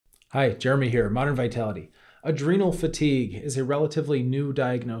Hi, Jeremy here, Modern Vitality. Adrenal fatigue is a relatively new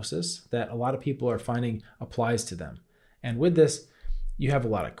diagnosis that a lot of people are finding applies to them. And with this, you have a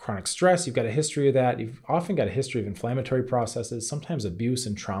lot of chronic stress, you've got a history of that, you've often got a history of inflammatory processes, sometimes abuse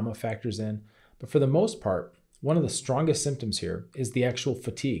and trauma factors in. But for the most part, one of the strongest symptoms here is the actual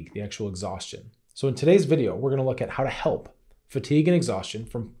fatigue, the actual exhaustion. So in today's video, we're going to look at how to help fatigue and exhaustion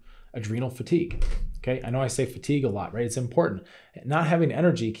from adrenal fatigue. Okay, I know I say fatigue a lot, right? It's important. Not having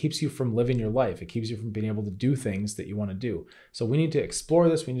energy keeps you from living your life. It keeps you from being able to do things that you want to do. So we need to explore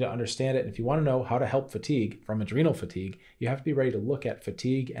this. We need to understand it. And if you want to know how to help fatigue from adrenal fatigue, you have to be ready to look at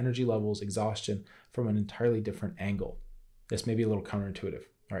fatigue, energy levels, exhaustion from an entirely different angle. This may be a little counterintuitive.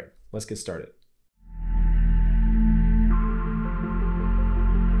 All right, let's get started.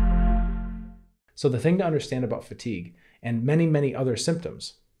 So the thing to understand about fatigue and many, many other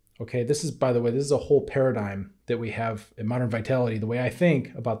symptoms. Okay, this is, by the way, this is a whole paradigm that we have in Modern Vitality. The way I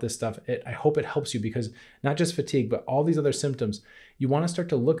think about this stuff, I hope it helps you, because not just fatigue, but all these other symptoms, you want to start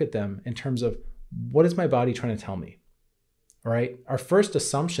to look at them in terms of, what is my body trying to tell me? All right, our first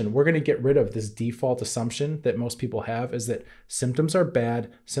assumption, we're going to get rid of this default assumption that most people have, is that symptoms are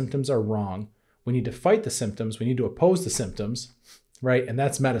bad, symptoms are wrong. We need to fight the symptoms, we need to oppose the symptoms, right? And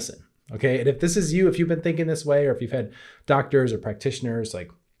that's medicine. Okay, and if this is you, if you've been thinking this way, or if you've had doctors or practitioners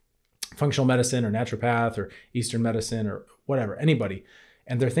like functional medicine or naturopath or Eastern medicine or whatever, anybody,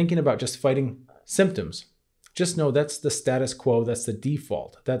 and they're thinking about just fighting symptoms, just know that's the status quo, that's the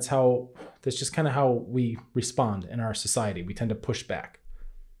default. That's just kind of how we respond in our society. We tend to push back.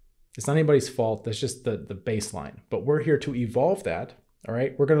 It's not anybody's fault, that's just the baseline. But we're here to evolve that, all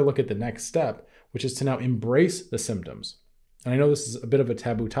right? We're gonna look at the next step, which is to now embrace the symptoms. And I know this is a bit of a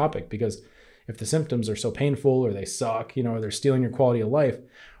taboo topic, because if the symptoms are so painful or they suck, or they're stealing your quality of life,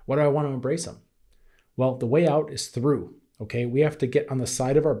 why do I want to embrace them? Well, the way out is through, okay? We have to get on the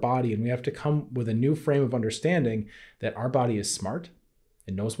side of our body, and we have to come with a new frame of understanding that our body is smart,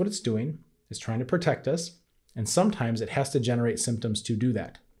 it knows what it's doing, it's trying to protect us, and sometimes it has to generate symptoms to do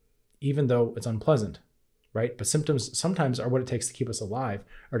that, even though it's unpleasant, right? But symptoms sometimes are what it takes to keep us alive,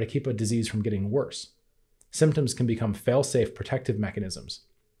 or to keep a disease from getting worse. Symptoms can become fail-safe protective mechanisms.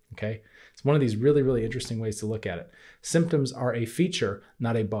 Okay, it's one of these really, really interesting ways to look at it. Symptoms are a feature,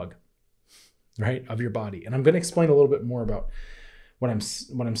 not a bug, right, of your body. And I'm going to explain a little bit more about what I'm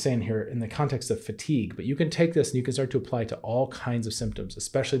saying here in the context of fatigue. But you can take this and you can start to apply to all kinds of symptoms,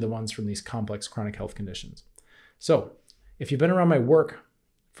 especially the ones from these complex chronic health conditions. So if you've been around my work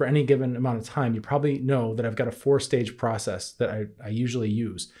for any given amount of time, you probably know that I've got a 4-stage process that I usually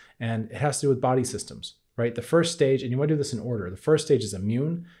use, and it has to do with body systems. Right? The first stage, and you want to do this in order. The first stage is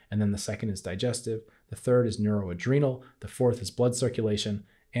immune, and then the second is digestive. The third is neuroadrenal. The fourth is blood circulation.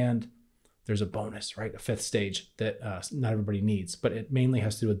 And there's a bonus, right? A 5th stage that not everybody needs, but it mainly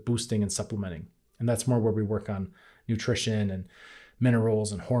has to do with boosting and supplementing. And that's more where we work on nutrition and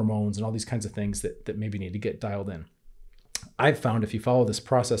minerals and hormones and all these kinds of things that maybe need to get dialed in. I've found if you follow this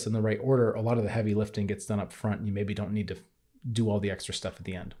process in the right order, a lot of the heavy lifting gets done up front, and you maybe don't need to do all the extra stuff at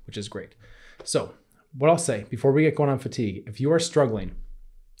the end, which is great. So what I'll say before we get going on fatigue, if you are struggling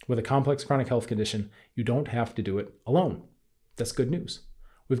with a complex chronic health condition, you don't have to do it alone. That's good news.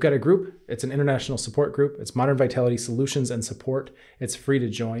 We've got a group. It's an international support group. It's Modern Vitality Solutions and Support. It's free to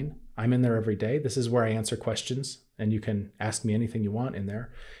join. I'm in there every day. This is where I answer questions, and you can ask me anything you want in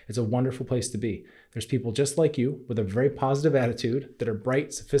there. It's a wonderful place to be. There's people just like you with a very positive attitude that are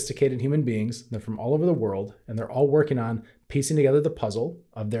bright, sophisticated human beings. They're from all over the world, and they're all working on piecing together the puzzle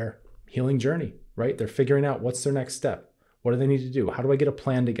of their healing journey. Right? They're figuring out what's their next step. What do they need to do? How do I get a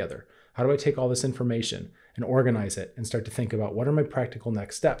plan together? How do I take all this information and organize it and start to think about what are my practical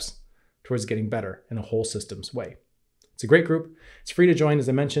next steps towards getting better in a whole systems way? It's a great group. It's free to join. As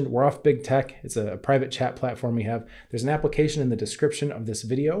I mentioned, we're off Big Tech. It's a private chat platform we have. There's an application in the description of this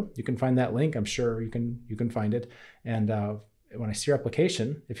video. You can find that link. I'm sure you can find it. And when I see your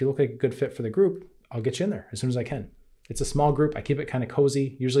application, if you look like a good fit for the group, I'll get you in there as soon as I can. It's a small group. I keep it kind of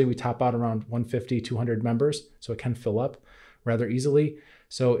cozy. Usually we top out around 150, 200 members, so it can fill up rather easily.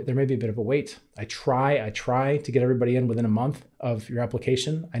 So there may be a bit of a wait. I try to get everybody in within a month of your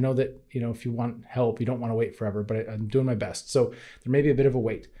application. I know that, if you want help, you don't want to wait forever, but I'm doing my best. So there may be a bit of a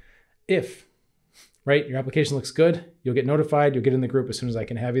wait. If, right, your application looks good, you'll get notified, you'll get in the group as soon as I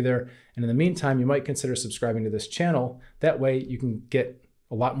can have you there. And in the meantime, you might consider subscribing to this channel. That way you can get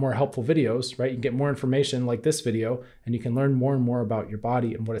a lot more helpful videos, right? You can get more information like this video, and you can learn more and more about your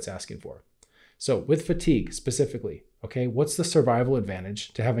body and what it's asking for. So with fatigue specifically, okay, what's the survival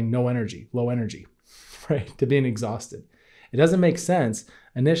advantage to having no energy, low energy, right? To being exhausted? It doesn't make sense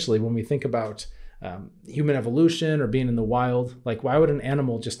initially when we think about human evolution or being in the wild. Like, why would an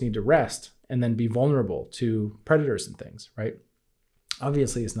animal just need to rest and then be vulnerable to predators and things, right?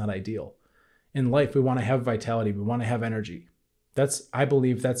 Obviously, it's not ideal. In life, we want to have vitality. We want to have energy. I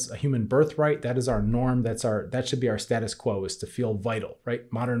believe that's a human birthright. That is our norm. That should be our status quo, is to feel vital,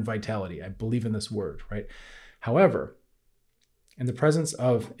 right? Modern vitality. I believe in this word, right? However, in the presence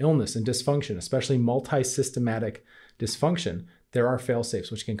of illness and dysfunction, especially multi-systematic dysfunction, there are fail-safes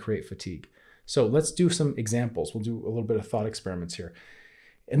which can create fatigue. So let's do some examples. We'll do a little bit of thought experiments here.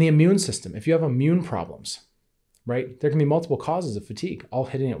 In the immune system, if you have immune problems, right, there can be multiple causes of fatigue all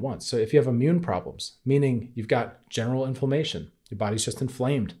hitting at once. So if you have immune problems, meaning you've got general inflammation, your body's just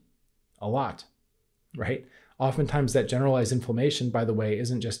inflamed a lot, right? Oftentimes that generalized inflammation, by the way,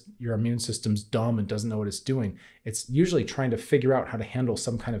 isn't just your immune system's dumb and doesn't know what it's doing. It's usually trying to figure out how to handle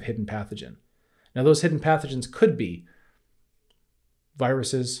some kind of hidden pathogen. Now, those hidden pathogens could be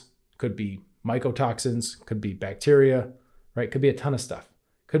viruses, could be mycotoxins, could be bacteria, right? Could be a ton of stuff.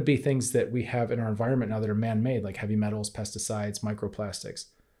 Could be things that we have in our environment now that are man-made, like heavy metals, pesticides, microplastics.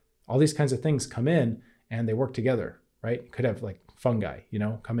 All these kinds of things come in and they work together, right? You could have like fungi,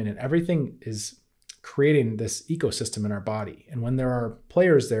 come in, and everything is creating this ecosystem in our body. And when there are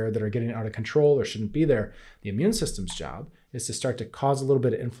players there that are getting out of control or shouldn't be there, the immune system's job is to start to cause a little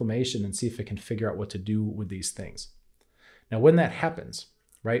bit of inflammation and see if it can figure out what to do with these things. Now, when that happens,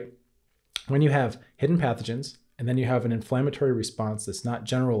 right, when you have hidden pathogens and then you have an inflammatory response that's not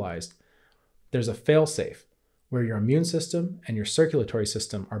generalized, there's a fail-safe where your immune system and your circulatory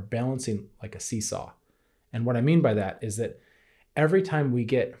system are balancing like a seesaw. And what I mean by that is that every time we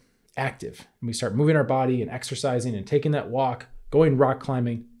get active and we start moving our body and exercising and taking that walk, going rock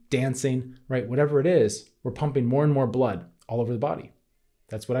climbing, dancing, right? Whatever it is, we're pumping more and more blood all over the body.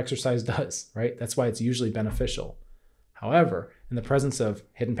 That's what exercise does, right? That's why it's usually beneficial. However, in the presence of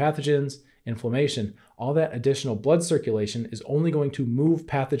hidden pathogens, inflammation, all that additional blood circulation is only going to move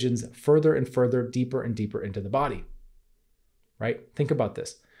pathogens further and further, deeper and deeper into the body, right? Think about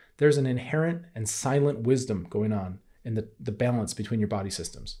this. There's an inherent and silent wisdom going on in the balance between your body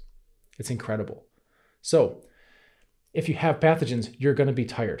systems. It's incredible. So if you have pathogens, you're going to be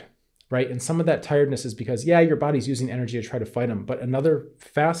tired, right? And some of that tiredness is because, your body's using energy to try to fight them. But another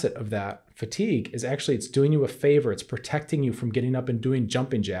facet of that fatigue is actually it's doing you a favor. It's protecting you from getting up and doing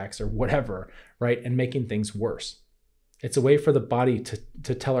jumping jacks or whatever, right? And making things worse. It's a way for the body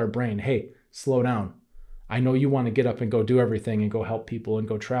to tell our brain, hey, slow down. I know you want to get up and go do everything and go help people and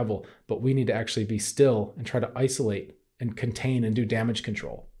go travel, but we need to actually be still and try to isolate and contain and do damage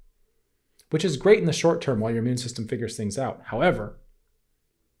control, which is great in the short term while your immune system figures things out. However,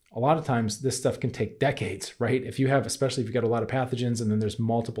 a lot of times this stuff can take decades, right? Especially if you've got a lot of pathogens and then there's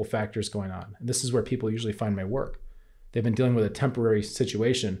multiple factors going on. And this is where people usually find my work. They've been dealing with a temporary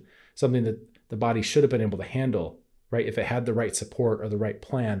situation, something that the body should have been able to handle, right? If it had the right support or the right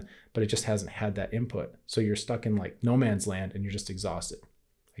plan, but it just hasn't had that input. So you're stuck in like no man's land and you're just exhausted.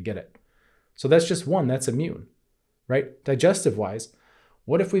 I get it. So that's just one, that's immune, right? Digestive wise,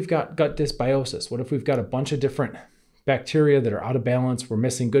 what if we've got gut dysbiosis? What if we've got a bunch of different bacteria that are out of balance? We're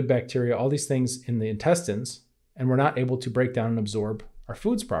missing good bacteria, all these things in the intestines, and we're not able to break down and absorb our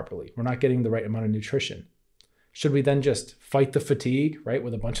foods properly. We're not getting the right amount of nutrition. Should we then just fight the fatigue, right,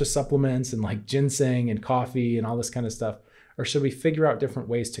 with a bunch of supplements and like ginseng and coffee and all this kind of stuff? Or should we figure out different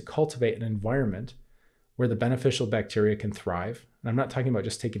ways to cultivate an environment where the beneficial bacteria can thrive? And I'm not talking about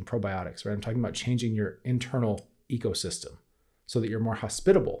just taking probiotics, right? I'm talking about changing your internal ecosystem so that you're more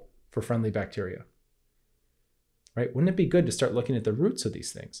hospitable for friendly bacteria, right? Wouldn't it be good to start looking at the roots of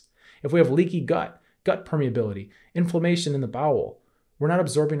these things? If we have leaky gut permeability, inflammation in the bowel, we're not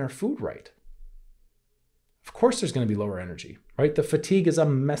absorbing our food right. Of course, there's going to be lower energy, right? The fatigue is a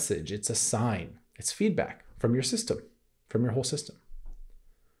message. It's a sign. It's feedback from your system, from your whole system.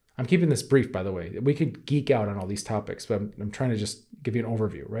 I'm keeping this brief, by the way. We could geek out on all these topics, but I'm trying to just give you an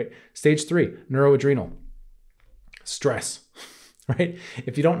overview, right? Stage 3, neuroadrenal, stress, right?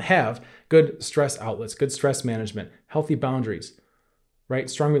 If you don't have good stress outlets, good stress management, healthy boundaries, right?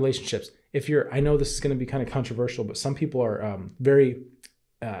 Strong relationships. I know this is going to be kind of controversial, but some people are very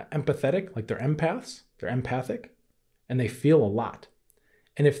empathetic, like they're empaths. They're empathic and they feel a lot.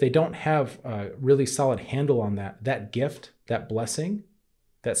 And if they don't have a really solid handle on that gift, that blessing,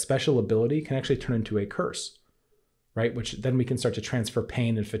 that special ability can actually turn into a curse, right? Which then we can start to transfer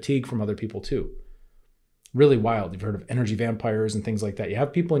pain and fatigue from other people too. Really wild. You've heard of energy vampires and things like that. You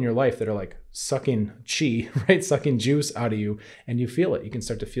have people in your life that are like sucking chi, right? Sucking juice out of you and you feel it. You can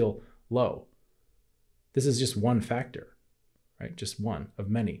start to feel low. This is just one factor, right? Just one of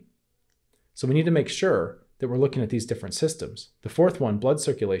many. So we need to make sure that we're looking at these different systems. The fourth one, blood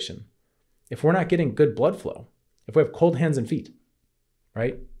circulation. if we're not getting good blood flow, if we have cold hands and feet,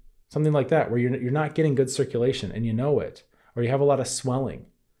 right? Something like that, where you're not getting good circulation and you know it, or you have a lot of swelling,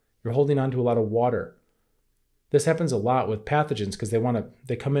 you're holding on to a lot of water. This happens a lot with pathogens because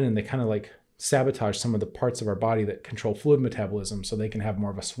they come in and they kind of like sabotage some of the parts of our body that control fluid metabolism so they can have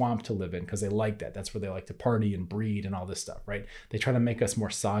more of a swamp to live in because they like that. That's where they like to party and breed and all this stuff, right? They try to make us more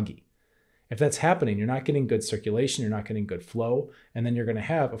soggy. If that's happening, you're not getting good circulation, you're not getting good flow, and then you're going to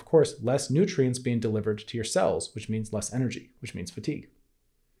have, of course, less nutrients being delivered to your cells, which means less energy, which means fatigue.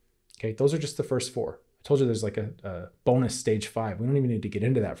 Okay, those are just the first four. I told you there's like a bonus stage 5. We don't even need to get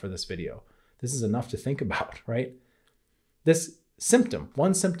into that for this video. This is enough to think about, right? This symptom,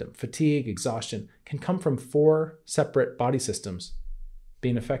 one symptom, fatigue, exhaustion, can come from 4 separate body systems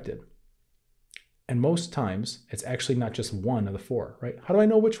being affected. And most times, it's actually not just one of the 4, right? How do I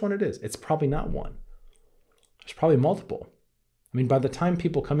know which one it is? It's probably not one. There's probably multiple. I mean, by the time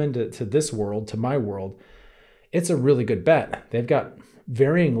people come into this world, to my world, it's a really good bet. They've got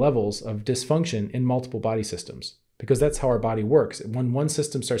varying levels of dysfunction in multiple body systems, because that's how our body works. When one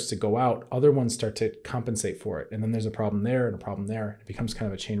system starts to go out, other ones start to compensate for it. And then there's a problem there and a problem there. It becomes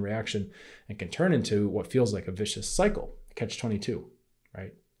kind of a chain reaction and can turn into what feels like a vicious cycle, catch-22,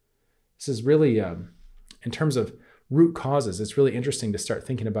 right? This is really, in terms of root causes, it's really interesting to start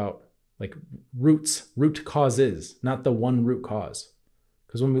thinking about like root causes, not the one root cause.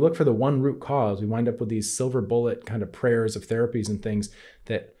 Because when we look for the one root cause, we wind up with these silver bullet kind of prayers of therapies and things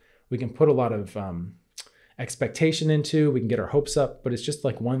that we can put a lot of expectation into, we can get our hopes up, but it's just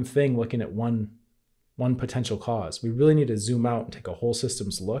like one thing looking at one potential cause. We really need to zoom out and take a whole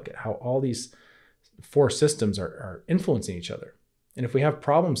systems look at how all these 4 systems are influencing each other. And if we have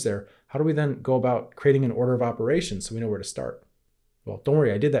problems there, how do we then go about creating an order of operations so we know where to start? Well, don't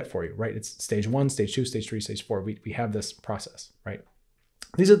worry, I did that for you, right? It's stage 1, stage 2, stage 3, stage 4. We have this process, right?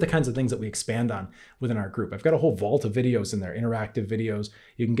 These are the kinds of things that we expand on within our group. I've got a whole vault of videos in there, interactive videos.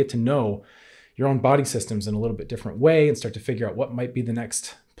 You can get to know your own body systems in a little bit different way and start to figure out what might be the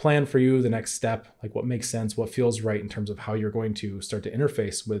next plan for you, the next step, like what makes sense, what feels right in terms of how you're going to start to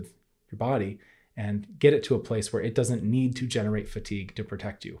interface with your body and get it to a place where it doesn't need to generate fatigue to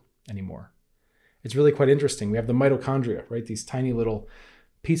protect you anymore. It's really quite interesting. We have the mitochondria, right? These tiny little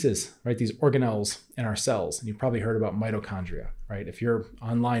pieces, right? These organelles in our cells. And you've probably heard about mitochondria, right? If you're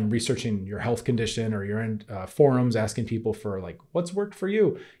online researching your health condition or you're in forums asking people for like, what's worked for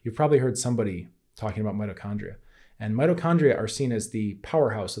you? You've probably heard somebody talking about mitochondria. And mitochondria are seen as the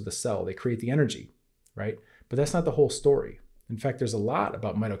powerhouse of the cell. They create the energy, right? But that's not the whole story. In fact, there's a lot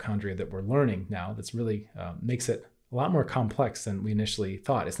about mitochondria that we're learning now that's really makes it a lot more complex than we initially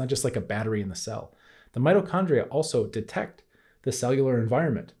thought. It's not just like a battery in the cell. The mitochondria also detect the cellular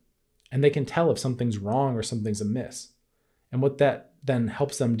environment, and they can tell if something's wrong or something's amiss. And what that then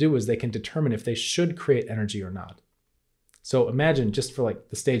helps them do is they can determine if they should create energy or not. So imagine just for like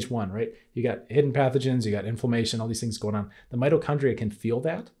the stage 1, right? You got hidden pathogens, you got inflammation, all these things going on. The mitochondria can feel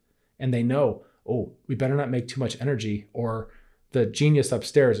that, and they know, oh, we better not make too much energy, or the genius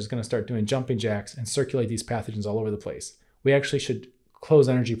upstairs is going to start doing jumping jacks and circulate these pathogens all over the place. We actually should close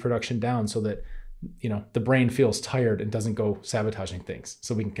energy production down so that the brain feels tired and doesn't go sabotaging things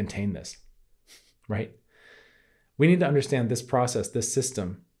so we can contain this, right? We need to understand this process, this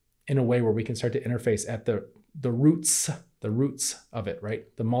system, in a way where we can start to interface at the roots of it, right?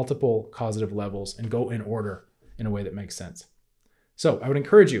 The multiple causative levels, and go in order in a way that makes sense. So I would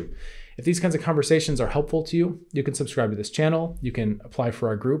encourage you, if these kinds of conversations are helpful to you, you can subscribe to this channel. You can apply for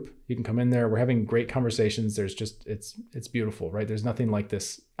our group. You can come in there. We're having great conversations. It's beautiful, right? There's nothing like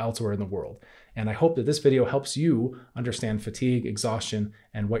this elsewhere in the world. And I hope that this video helps you understand fatigue, exhaustion,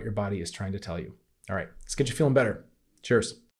 and what your body is trying to tell you. All right, let's get you feeling better. Cheers.